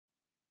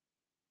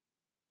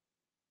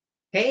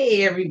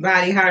Hey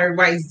everybody, how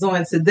everybody's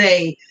doing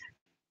today?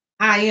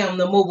 I am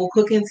the mobile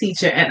cooking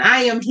teacher and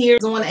I am here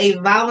doing a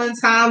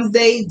Valentine's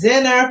Day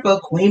dinner for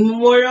Queen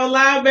Memorial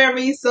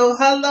Library. So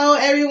hello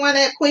everyone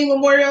at Queen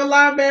Memorial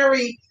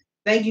Library.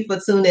 Thank you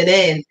for tuning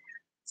in.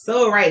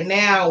 So right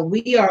now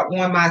we are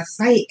on my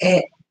site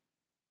at,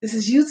 this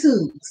is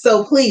YouTube.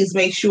 So please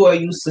make sure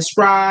you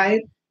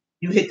subscribe,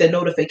 you hit the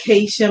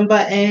notification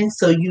button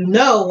so you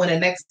know when the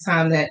next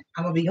time that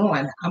I'm going to be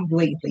on, I'm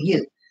waiting for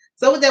you.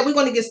 So with that, we're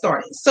going to get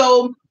started.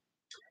 So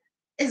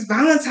it's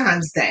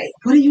Valentine's Day.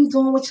 What are you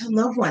doing with your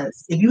loved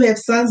ones? If you have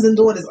sons and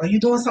daughters, are you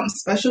doing something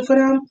special for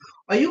them?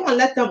 Are you going to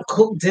let them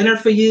cook dinner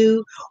for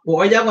you?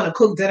 Or are y'all going to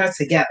cook dinner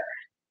together?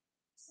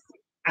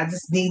 I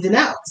just need to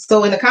know.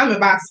 So in the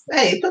comment box,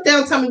 hey, put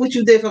down, tell me what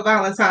you did for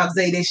Valentine's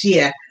Day this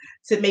year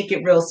to make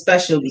it real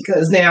special.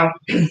 Because now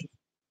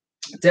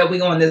that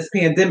we're on this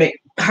pandemic,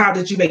 how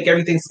did you make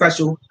everything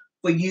special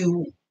for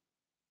you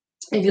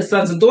and your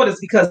sons and daughters?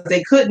 Because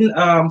they couldn't,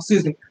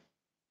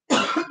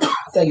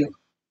 thank you.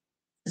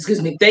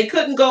 Excuse me, they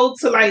couldn't go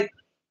to like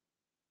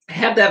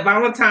have that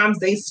Valentine's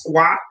Day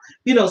swat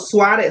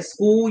at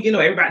school.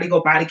 Everybody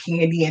go buy the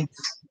candy, and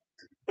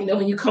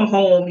when you come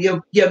home,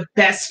 your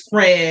best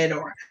friend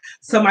or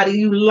somebody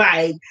you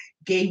like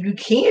gave you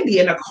candy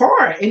in a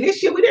card. And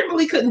this year we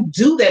really couldn't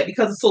do that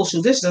because of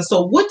social distance.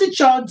 So what did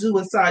y'all do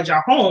inside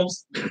your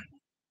homes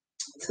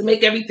to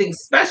make everything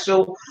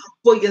special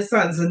for your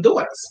sons and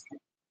daughters?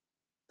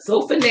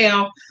 So for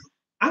now,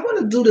 I'm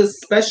going to do this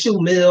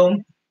special meal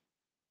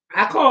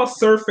I call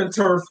surf and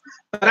turf,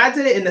 but I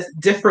did it in a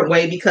different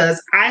way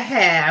because I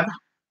have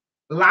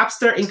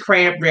lobster and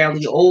crab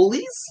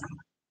raviolis.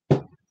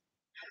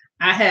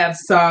 I have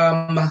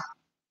some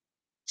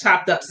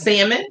chopped up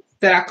salmon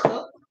that I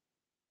cook,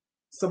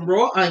 some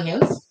raw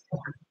onions,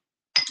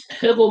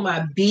 pickled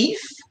my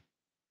beef,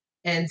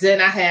 and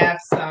then I have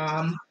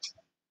some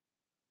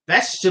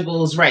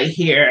vegetables right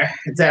here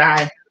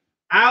that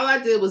all I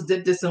did was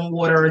dip this in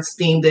water and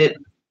steamed it,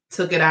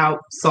 took it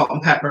out, salt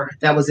and pepper.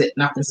 That was it,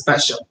 nothing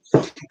special.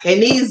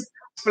 And these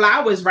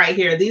flowers right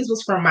here, these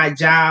was from my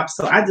job.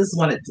 So I just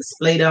want to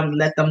display them,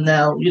 let them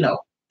know,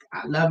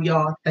 I love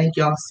y'all. Thank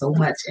y'all so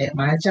much at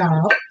my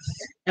job.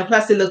 And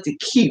plus it looked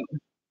cute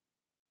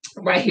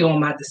right here on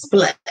my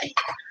display.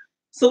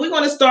 So we're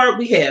going to start.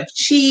 We have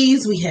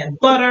cheese, we have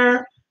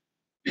butter,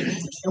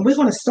 and we're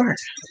going to start.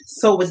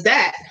 So with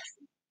that,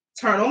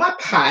 turn on my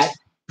pot.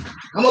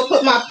 I'm going to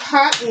put my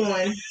pot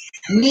on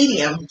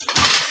medium,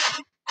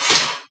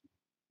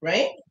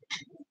 right?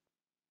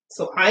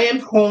 So I am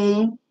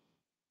home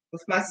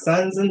with my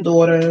sons and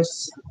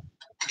daughters.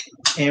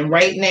 And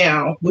right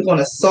now, we're going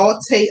to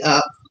saute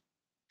up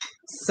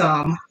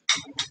some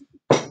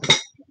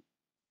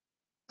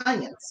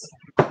onions.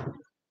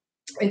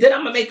 And then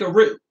I'm going to make a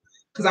roux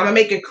because I'm going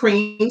to make a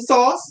cream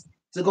sauce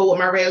to go with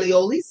my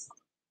raviolis.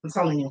 I'm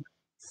telling you,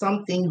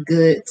 something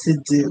good to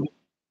do.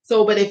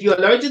 So, but if you're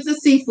allergic to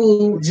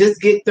seafood,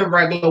 just get the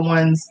regular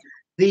ones.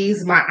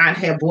 These, my aunt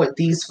had bought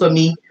these for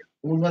me.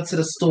 We went to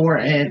the store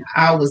and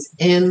I was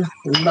in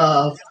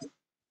love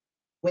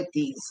with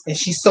these. And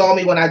she saw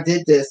me when I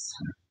did this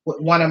with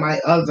one of my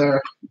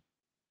other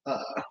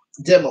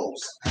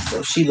demos.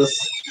 So she was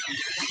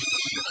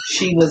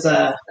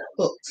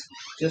hooked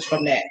just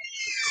from that.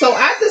 So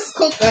I just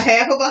cooked a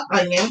half of an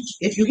onion.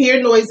 If you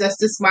hear noise, that's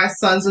just my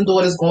sons and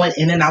daughters going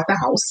in and out the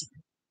house.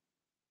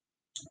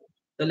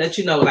 To let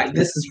you know, like,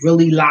 this is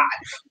really live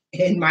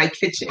in my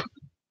kitchen.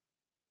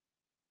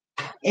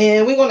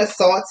 And we're going to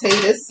saute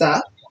this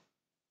up.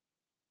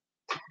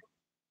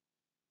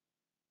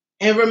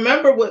 And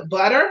remember with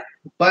butter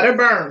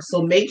burns.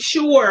 So make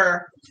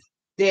sure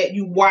that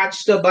you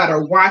watch the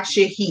butter, watch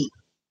your heat.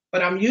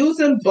 But I'm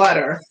using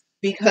butter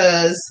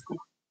because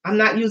I'm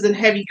not using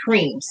heavy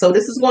cream. So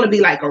this is going to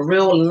be like a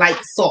real light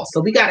sauce.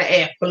 So we got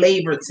to add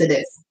flavor to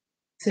this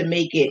to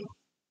make it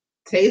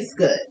taste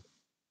good.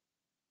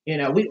 We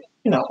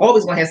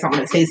always going to have something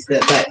that tastes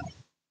good. But,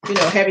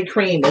 heavy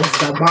cream is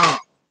the bomb.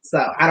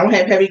 So I don't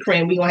have heavy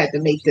cream. We're going to have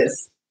to make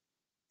this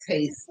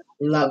taste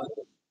lovely.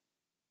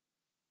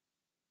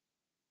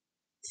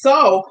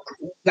 So,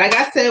 like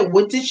I said,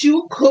 what did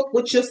you cook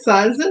with your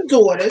sons and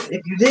daughters?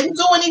 If you didn't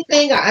do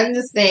anything, I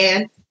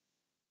understand.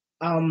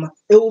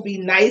 It will be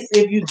nice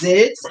if you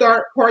did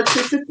start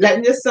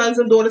letting your sons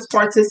and daughters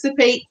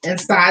participate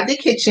inside the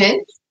kitchen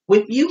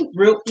with you.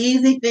 Real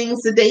easy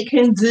things that they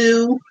can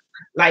do,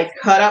 like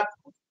cut up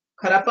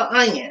an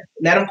onion.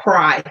 Let them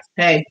cry.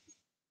 Hey,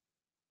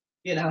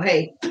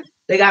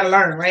 they got to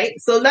learn, right?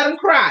 So let them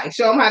cry.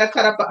 Show them how to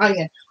cut up an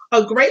onion.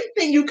 A great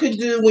thing you could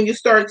do when you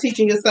start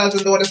teaching your sons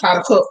and daughters how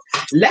to cook,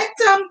 let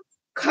them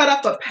cut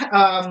up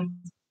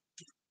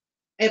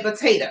a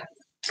potato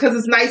because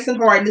it's nice and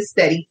hard and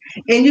steady.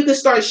 And you can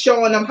start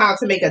showing them how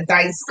to make a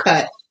dice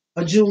cut,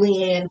 a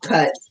julienne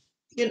cut,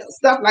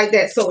 stuff like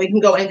that so it can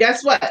go. And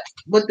guess what?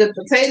 With the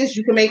potatoes,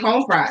 you can make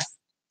home fries.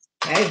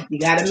 Hey, you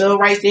got a meal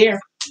right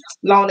there.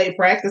 Long they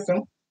practice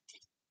them.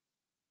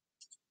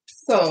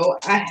 So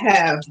I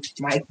have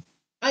my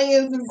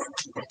onions,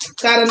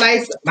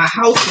 my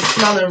house is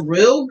smelling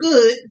real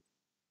good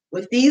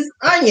with these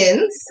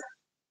onions.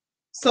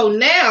 So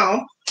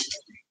now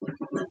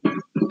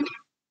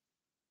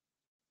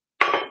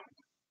I'm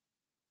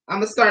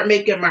going to start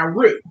making my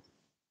roux.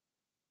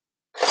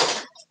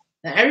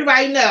 Now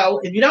everybody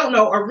know, if you don't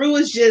know, a roux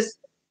is just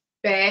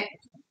fat.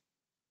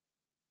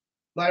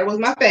 Butter was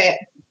my fat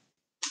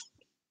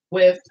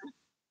with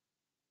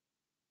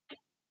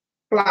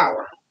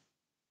flour.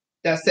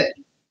 That's it.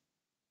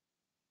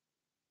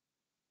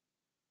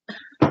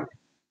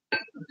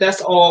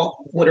 That's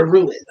all what a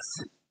roux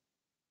is.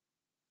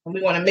 And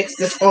we want to mix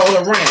this all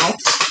around.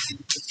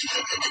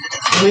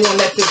 And we want to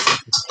let this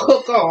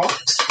cook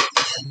off.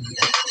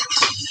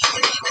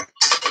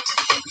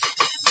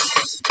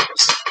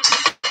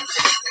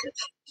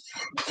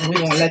 And we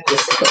want to let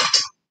this cook.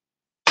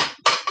 I'm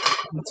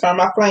going to turn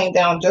my flame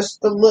down just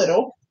a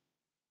little.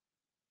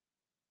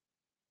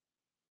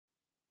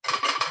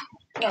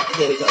 All right,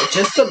 there we go,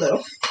 just a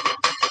little.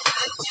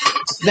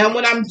 Now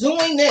when I'm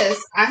doing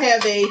this, I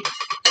have a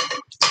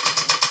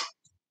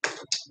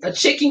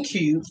chicken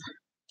cube,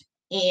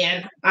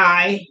 and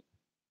I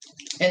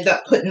end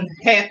up putting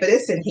half of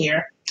this in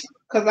here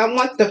because I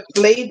want the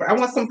flavor. I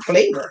want some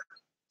flavor,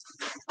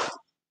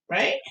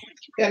 right?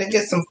 Got to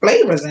get some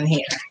flavors in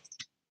here.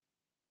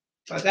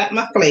 So I got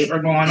my flavor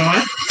going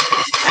on.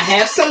 I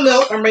have some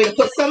milk. I'm ready to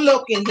put some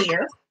milk in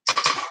here.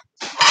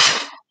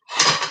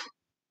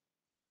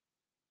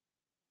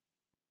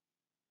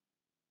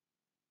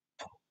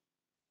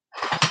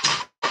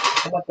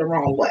 I went the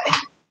wrong way.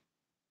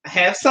 I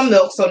have some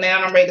milk, so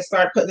now I'm ready to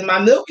start putting my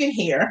milk in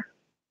here.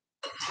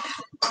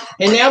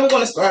 And now we're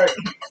going to start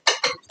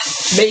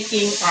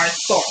making our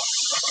sauce.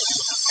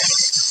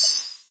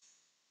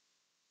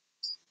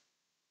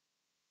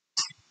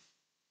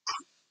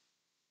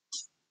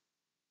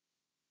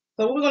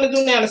 So what we're going to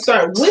do now is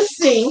start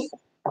whisking,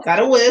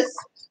 gotta whisk,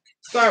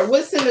 start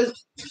whisking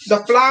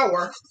the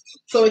flour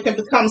so it can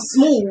become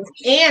smooth.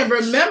 And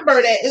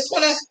remember that it's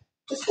gonna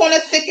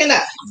thicken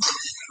up.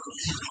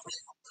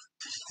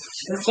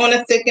 It's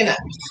gonna thicken up.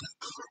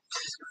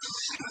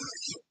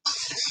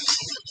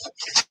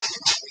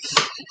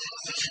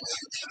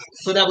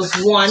 So that was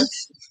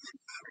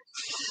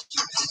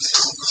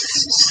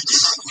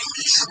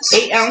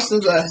 8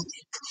 ounces of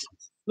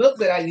milk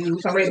that I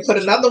used. I'm ready to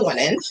put another one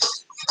in.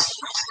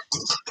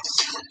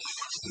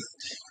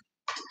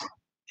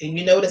 And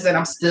you notice that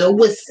I'm still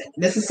whisking.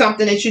 This is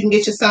something that you can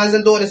get your sons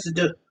and daughters to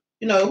do,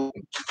 you know,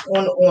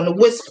 on the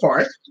whisk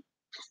part.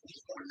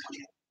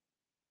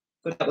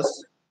 So that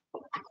was,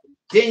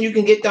 then you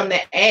can get them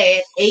to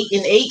add 8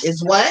 and 8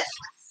 is what?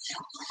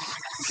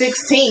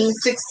 16.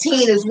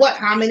 16 is what?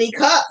 How many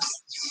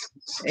cups?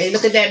 Hey,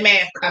 look at that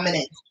math coming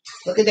in.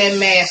 Look at that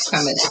math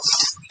coming in.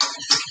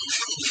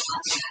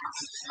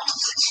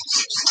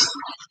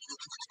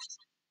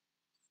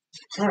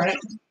 All right.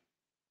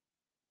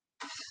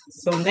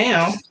 So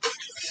now,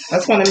 I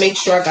just want to make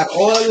sure I got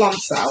all the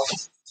lumps out.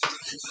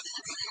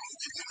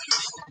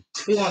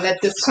 We're going to let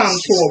this come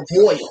to a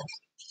boil.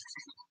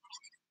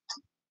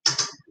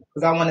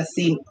 Because I want to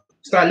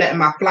start letting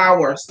my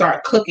flour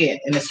start cooking,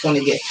 and it's going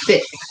to get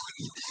thick.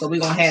 So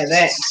we're going to have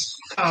that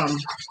come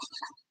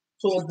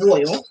to a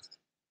boil.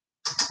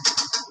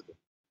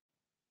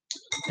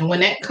 And when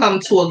that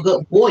comes to a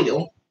good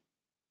boil,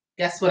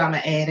 guess what I'm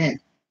going to add in?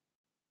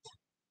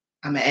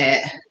 I'm going to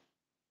add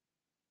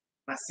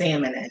my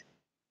salmon in.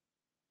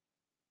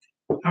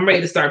 I'm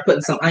ready to start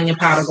putting some onion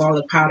powder,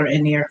 garlic powder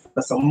in there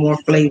for some more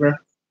flavor.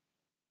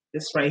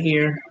 This right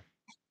here,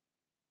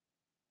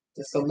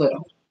 just a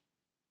little.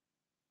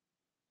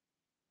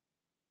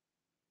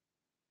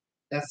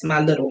 That's my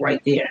little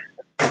right there.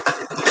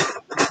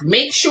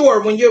 Make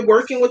sure when you're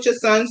working with your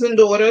sons and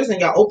daughters and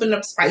y'all open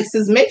up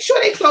spices, make sure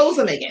they close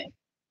them again.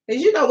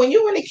 Because, you know, when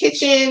you're in the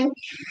kitchen,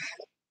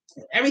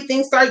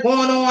 everything starts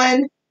going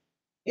on,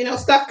 you know,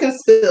 stuff can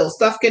spill,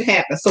 stuff can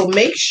happen. So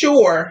make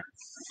sure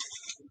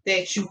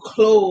that you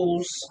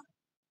close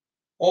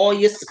all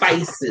your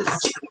spices,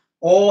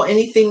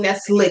 anything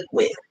that's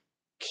liquid.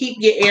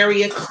 Keep your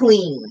area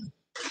clean.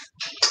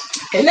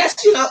 And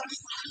that's, you know,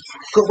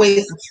 good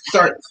ways to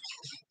start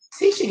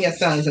teaching your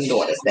sons and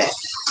daughters that.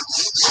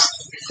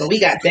 So we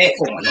got that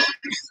going on.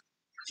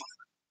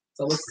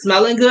 So it's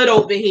smelling good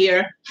over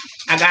here.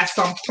 I got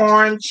some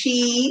farm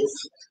cheese.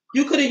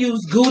 You could have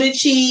used Gouda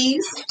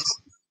cheese.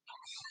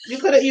 You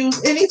could have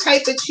used any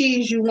type of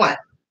cheese you want.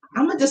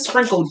 I'm going to just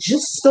sprinkle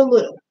just a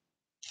little.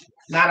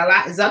 Not a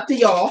lot. It's up to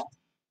y'all.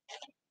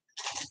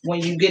 When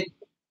you get,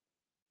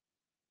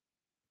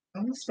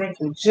 I'm going to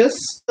sprinkle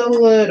just a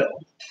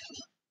little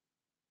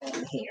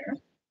on here.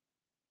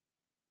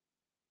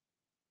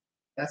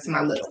 That's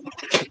my little.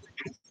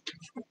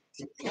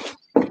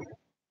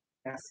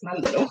 That's my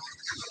little.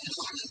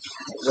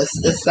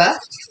 Whisk this up.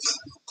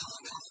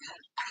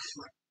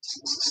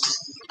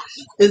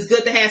 It's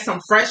good to have some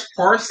fresh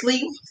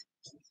parsley,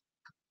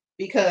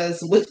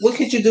 because what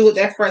could you do with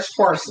that fresh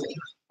parsley?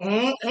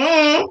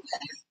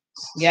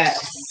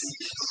 Yes.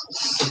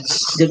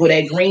 Give it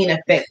that green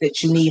effect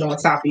that you need on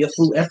top of your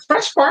food. And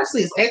fresh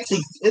parsley is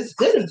actually, it's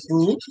good in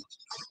food.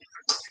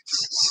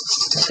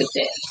 Look at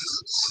that.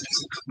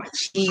 My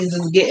cheese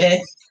is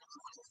getting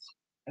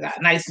I got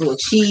a nice little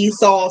cheese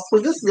sauce. So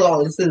this is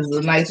all this is,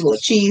 a nice little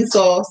cheese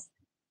sauce.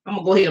 I'm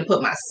gonna go ahead and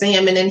put my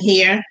salmon in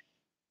here.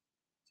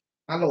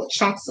 My little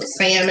chunks of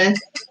salmon.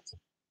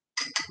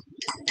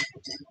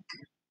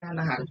 I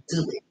know how to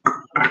do it.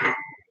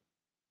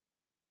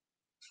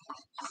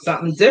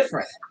 Something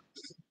different.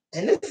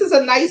 And this is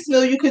a nice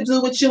meal you could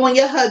do with you and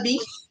your hubby,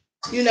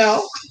 you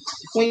know,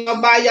 when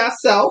you're by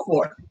yourself,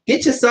 or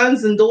get your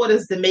sons and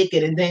daughters to make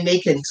it and then they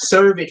can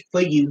serve it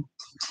for you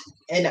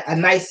in a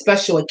nice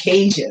special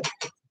occasion.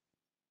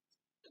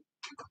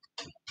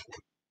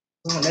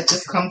 So let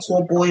this come to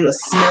a boil. It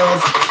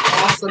smells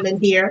awesome in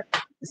here.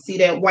 You see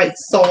that white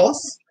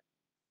sauce?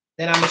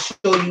 Then I'm going to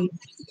show you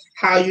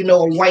how you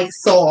know a white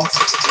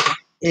sauce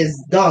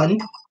is done.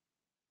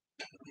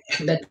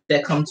 Let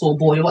that come to a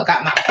boil. I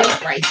got my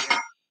plate right here.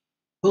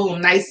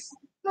 Boom, nice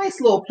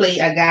little plate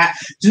I got.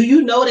 Do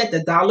you know that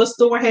the dollar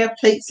store have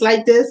plates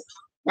like this?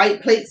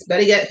 White plates.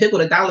 Better yet, here go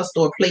the dollar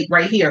store plate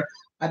right here.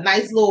 A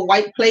nice little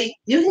white plate.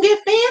 You can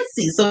get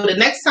fancy. So the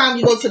next time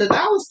you go to the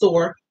dollar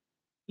store,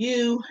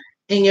 you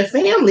and your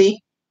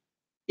family,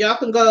 y'all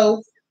can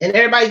go and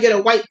everybody get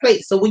a white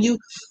plate. So when you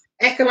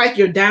acting like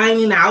you're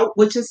dining out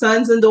with your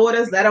sons and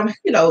daughters, let them,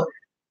 you know,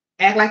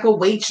 act like a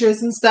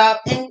waitress and stuff,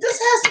 and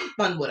just have some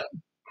fun with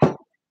them.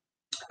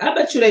 I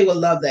bet you they will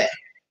love that.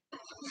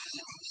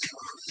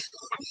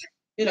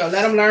 You know,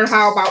 let them learn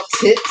how about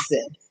tips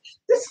and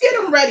just get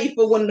them ready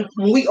for when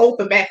we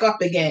open back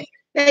up again.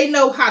 They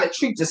know how to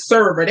treat the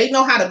server. They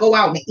know how to go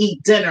out and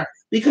eat dinner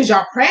because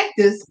y'all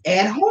practice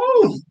at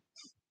home.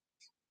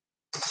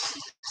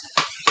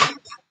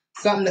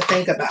 Something to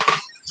think about.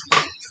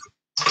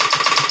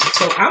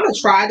 So I'm going to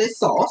try this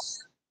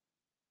sauce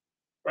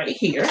right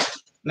here.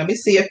 Let me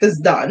see if it's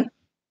done.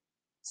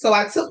 So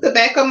I took the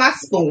back of my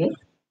spoon,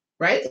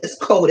 right? It's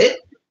coated.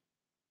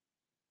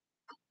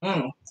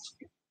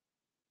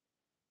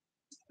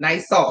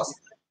 Nice sauce.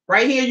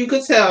 Right here you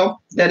could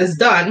tell that it's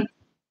done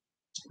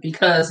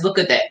because look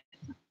at that.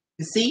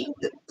 You see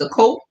the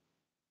coat?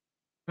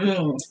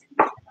 So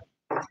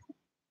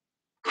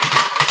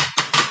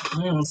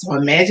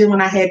imagine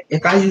when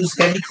if I use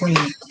heavy cream.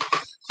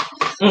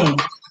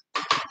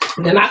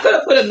 Then I could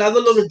have put another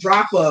little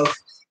drop of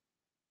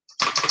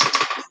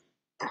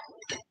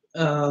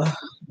I'm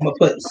gonna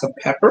put some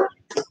pepper.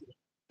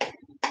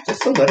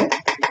 Just a little.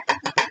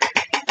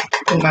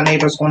 I think my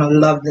neighbor's gonna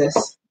love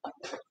this.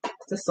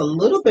 Just a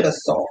little bit of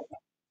salt.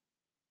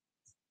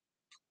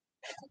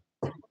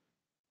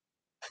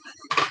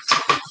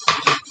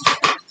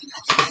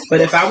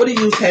 But if I would have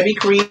used heavy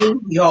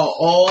cream, y'all,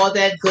 all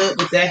that good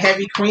with that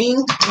heavy cream.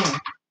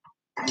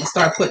 I'm gonna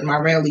start putting my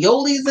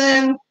raviolis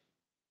in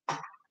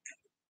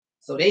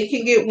so they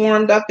can get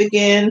warmed up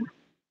again.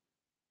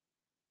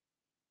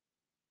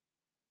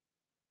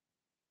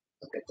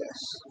 Look at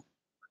this.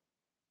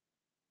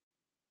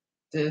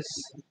 This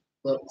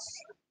looks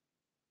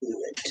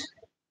good.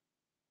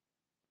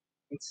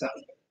 So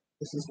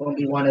this is going to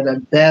be one of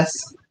the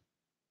best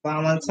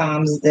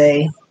Valentine's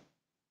Day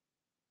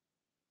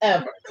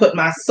ever. Put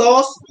my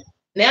sauce.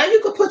 Now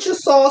you can put your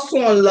sauce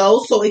on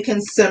low so it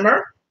can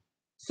simmer.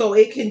 So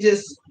it can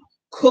just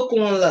cook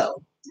on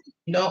low.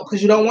 You know,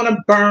 because you don't want to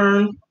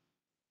burn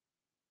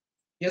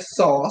your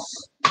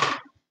sauce.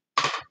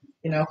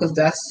 You know, because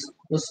that's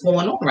what's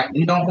going on, right?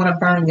 You don't want to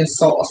burn your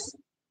sauce.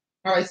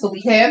 All right, so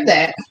we have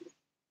that.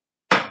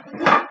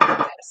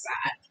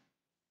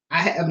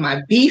 I have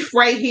my beef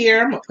right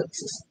here. I'm going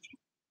to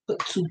put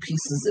 2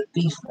 pieces of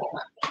beef on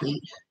my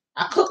plate.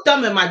 I cooked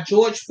them in my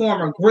George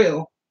Foreman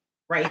grill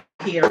right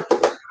here.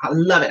 I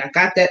love it. I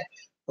got that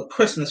for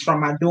Christmas from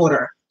my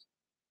daughter.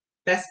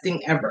 Best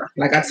thing ever.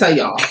 Like I tell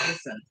y'all,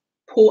 listen,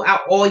 pull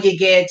out all your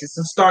gadgets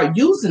and start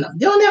using them.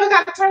 You don't never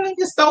got to turn on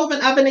your stove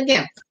and oven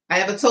again. I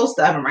have a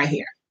toaster oven right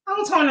here. I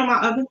don't turn on my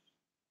oven.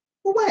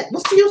 For what?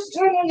 What's the use to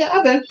turn on your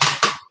oven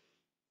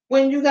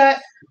when you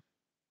got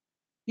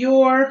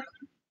your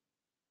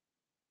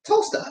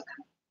toaster oven?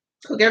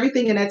 Cook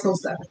everything in that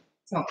toaster oven.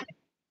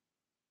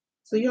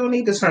 So you don't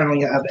need to turn on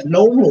your oven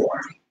no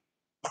more.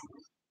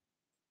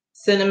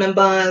 Cinnamon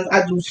buns.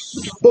 I do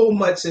so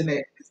much in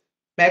it.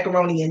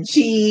 Macaroni and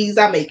cheese.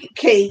 I make a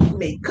cake,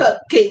 make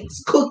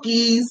cupcakes,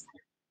 cookies.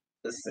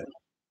 Listen.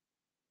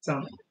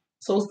 So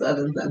toaster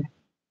oven done.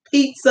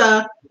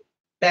 Pizza.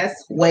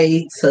 Best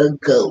way to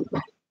go.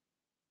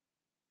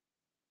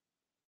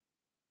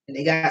 And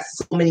they got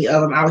so many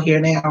of them out here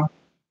now.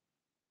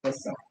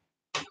 Listen.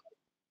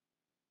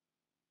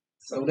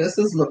 So this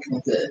is looking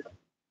good.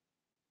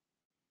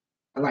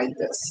 I like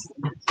this.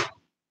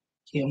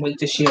 Can't wait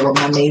to share with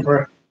my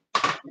neighbor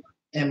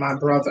and my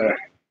brother.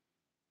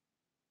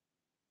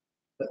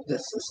 But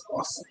this is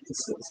awesome.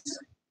 This is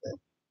good.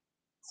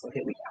 So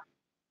here we go.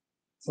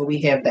 So we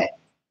have that.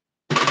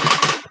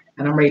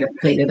 And I'm ready to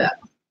plate it up.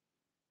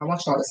 I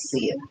want y'all to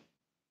see it.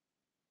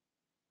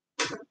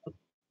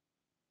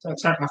 So I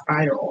turned my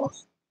fire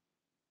off.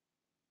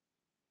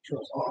 It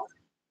was off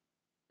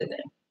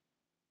today.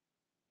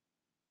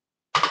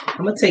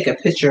 I'm going to take a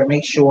picture and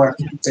make sure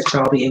that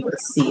y'all be able to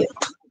see it.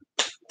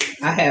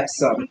 I have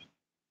some.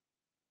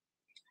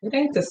 It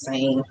ain't the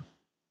same.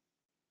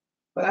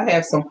 but I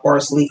have some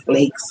parsley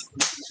flakes.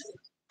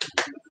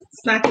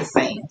 It's not the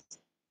same.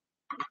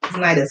 It's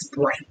not as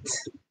bright.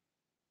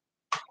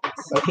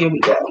 So here we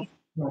go. I'm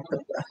gonna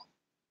put the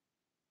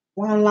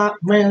one lot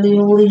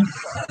ravioli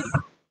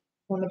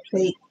on the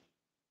plate.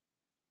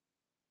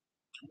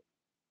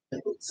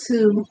 Number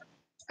 2.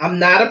 I'm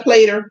not a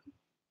plater.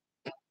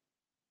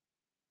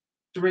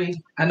 3.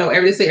 I know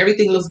everybody say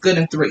everything looks good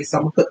in 3, so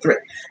I'm gonna put 3.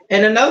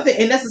 And another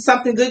thing, and this is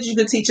something good you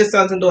can teach your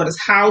sons and daughters,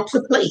 how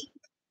to plate.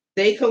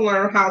 They can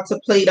learn how to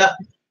plate up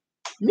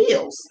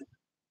meals.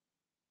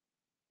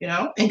 You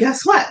know, and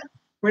guess what?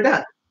 We're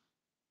done.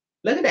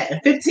 Look at that. In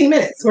 15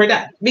 minutes, we're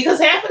done.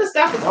 Because half of the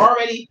stuff is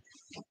already,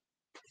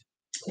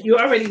 you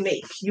already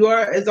make.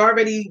 It's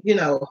already,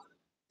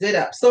 did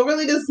up. So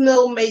really this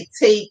meal may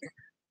take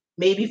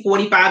maybe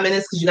 45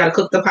 minutes because you got to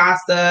cook the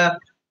pasta,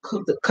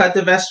 cut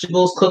the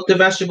vegetables, cook the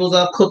vegetables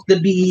up, cook the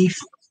beef,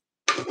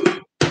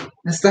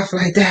 and stuff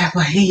like that.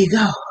 But here you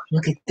go.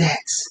 Look at that.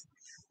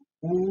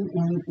 Ooh,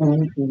 ooh,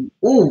 ooh, ooh,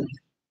 ooh.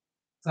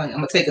 So I'm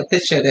going to take a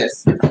picture of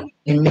this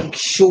and make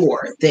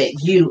sure that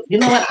you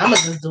know what? I'm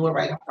going to just do it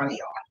right in front of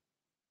y'all.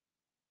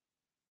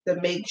 To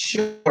make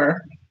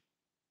sure,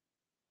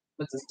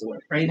 let's just do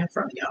it right in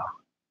front of y'all.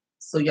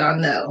 So y'all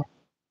know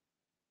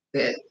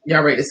that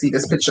y'all ready to see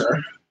this picture.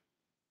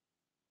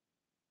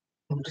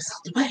 Move this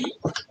out the way.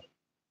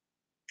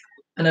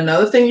 And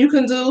another thing you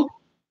can do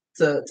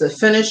to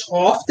finish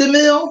off the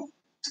meal,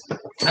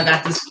 I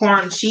got this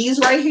Parm cheese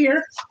right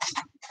here.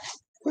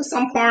 Put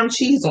some Parm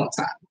cheese on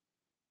top.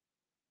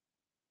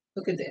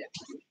 Look at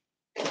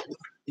that.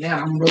 Now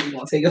I'm really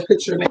going to take a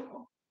picture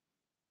now.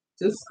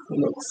 This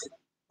looks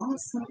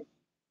awesome.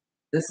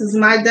 This is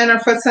my dinner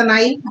for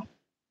tonight.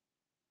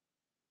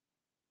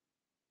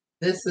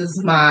 This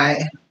is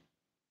my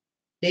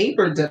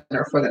neighbor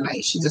dinner for the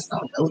night. She just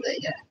don't know that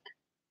yet.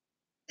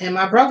 And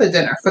my brother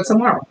dinner for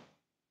tomorrow.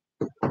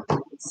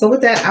 So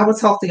with that, I will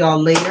talk to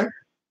y'all later.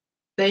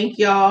 Thank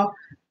y'all.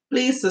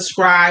 Please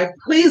subscribe.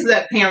 Please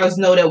let parents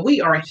know that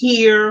we are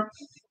here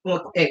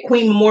at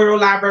Queen Memorial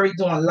Library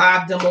doing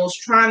live demos,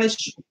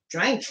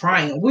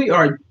 we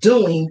are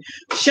doing,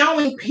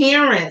 showing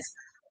parents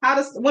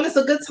when it's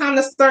a good time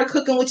to start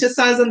cooking with your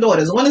sons and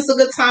daughters, when it's a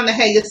good time to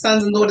have your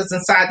sons and daughters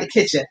inside the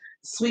kitchen,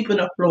 sweeping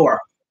the floor,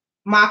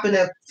 mopping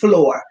the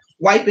floor,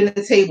 wiping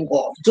the table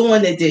off,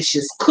 doing the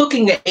dishes,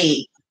 cooking the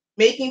egg,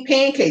 making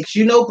pancakes.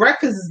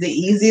 Breakfast is the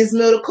easiest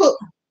meal to cook.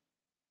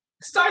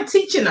 Start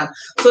teaching them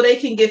so they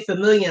can get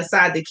familiar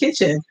inside the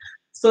kitchen,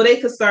 so they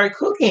can start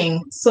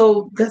cooking.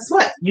 So guess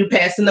what? You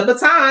passing the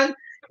baton.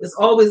 It's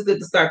always good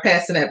to start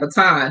passing that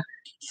baton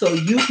so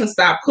you can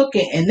stop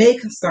cooking and they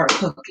can start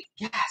cooking.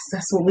 Yes,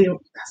 that's what we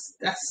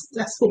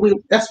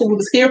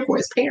was here for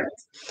as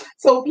parents.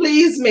 So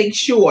please make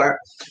sure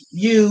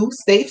you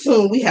stay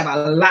tuned. We have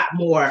a lot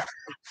more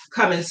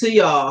coming to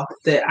y'all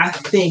that I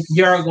think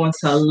you're going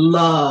to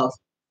love.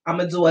 I'm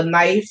gonna do a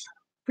knife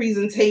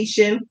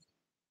presentation.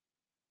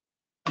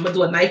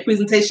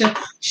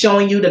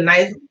 Showing you the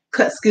knife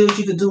cut skills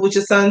you can do with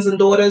your sons and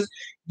daughters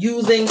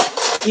using,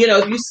 if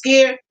you're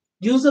scared,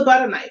 use a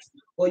butter knife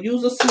or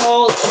use a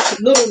small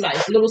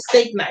little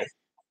steak knife.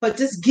 But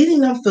just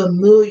getting them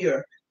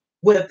familiar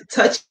with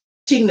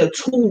touching the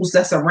tools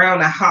that's around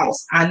the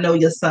house, I know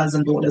your sons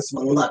and daughters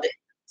will love it.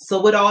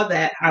 So with all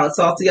that, I will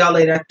talk to y'all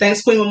later.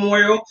 Thanks, Queen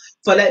Memorial,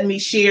 for letting me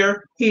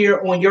share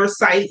here on your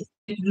site.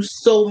 Thank you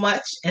so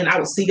much, and I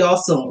will see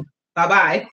y'all soon. Bye-bye.